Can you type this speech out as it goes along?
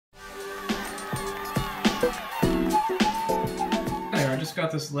just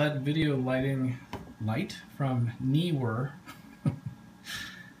got this LED video light from Neewer.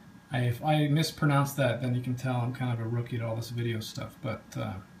 If I mispronounce that, then you can tell I'm kind of a rookie at all this video stuff. But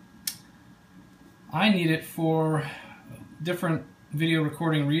I need it for different video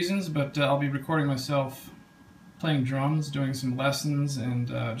recording reasons, but I'll be recording myself playing drums, doing some lessons, and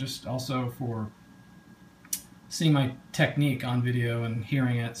just also for seeing my technique on video and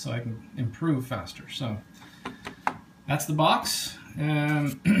hearing it so I can improve faster. So that's the box.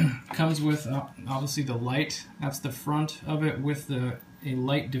 Comes with obviously the light. That's the front of it with a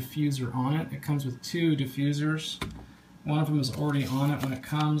light diffuser on it. It comes with two diffusers. One of them is already on it when it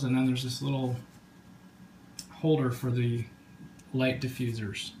comes, and then there's this little holder for the light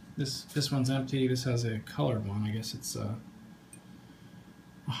diffusers. This one's empty. This has a colored one. I guess it's a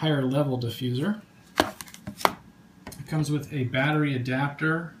higher level diffuser. It comes with a battery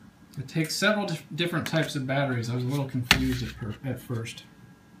adapter. It takes several different types of batteries. I was a little confused at first.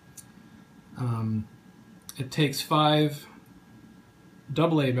 It takes 5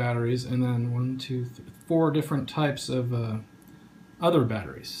 AA batteries and then 4 different types of other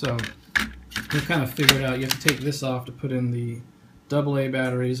batteries. So we've kind of figured out you have to take this off to put in the AA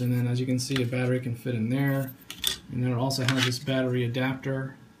batteries, and then as you can see, a battery can fit in there. And then it also has this battery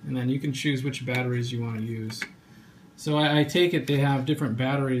adapter, and then you can choose which batteries you want to use. So I take it they have different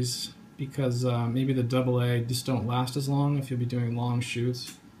batteries because maybe the AA just don't last as long if you'll be doing long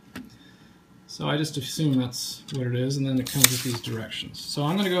shoots. So I just assume that's what it is, and then it comes with these directions. So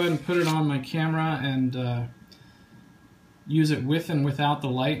I'm going to go ahead and put it on my camera and use it with and without the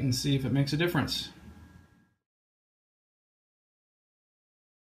light and see if it makes a difference.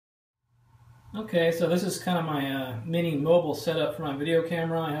 Okay, so this is kind of my mini mobile setup for my video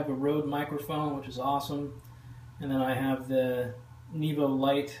camera. I have a Rode microphone, which is awesome. And then I have the Neewer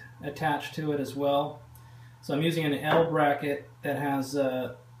light attached to it as well. So I'm using an L bracket that has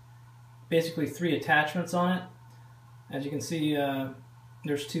basically 3 attachments on it. As you can see,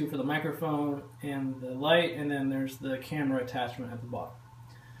 there's 2 for the microphone and the light, and then there's the camera attachment at the bottom.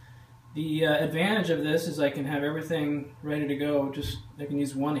 The advantage of this is I can have everything ready to go, I can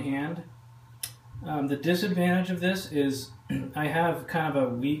use one hand. The disadvantage of this is I have kind of a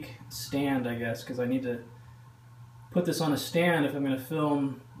weak stand, I guess, because I need to put this on a stand if I'm going to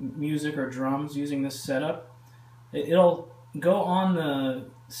film music or drums using this setup. It'll go on the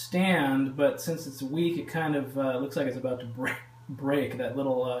stand, but since it's weak, it kind of looks like it's about to break. That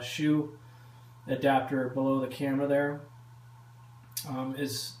little shoe adapter below the camera there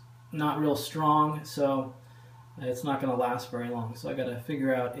is not real strong, so it's not going to last very long. So I got to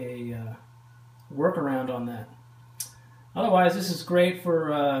figure out a workaround on that. Otherwise, this is great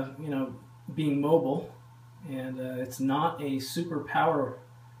for being mobile, and it's not a super power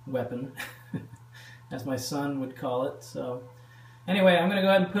weapon, as my son would call it. So anyway, I'm going to go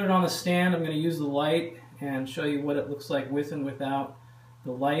ahead and put it on the stand. I'm going to use the light and show you what it looks like with and without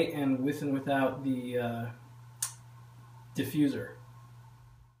the light and with and without the diffuser.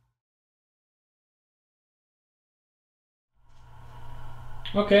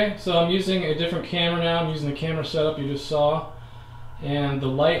 Okay, so I'm using a different camera now. I'm using the camera setup you just saw, and the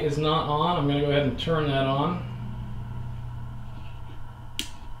light is not on. I'm going to go ahead and turn that on.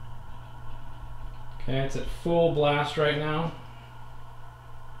 Okay, it's at full blast right now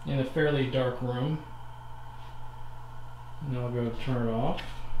in a fairly dark room. And I'll go turn it off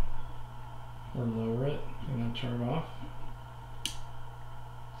or lower it and then turn it off.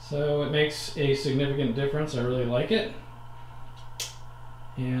 So it makes a significant difference. I really like it.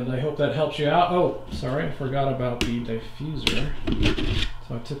 And I hope that helps you out. Oh, sorry, I forgot about the diffuser.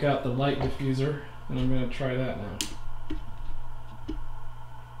 So I took out the light diffuser, and I'm going to try that now.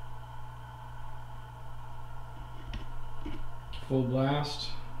 Full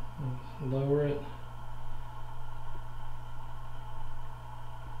blast, lower it.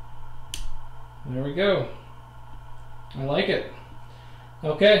 There we go. I like it.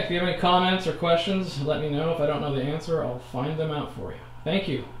 Okay, if you have any comments or questions, let me know. If I don't know the answer, I'll find them out for you. Thank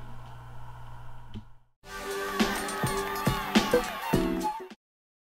you.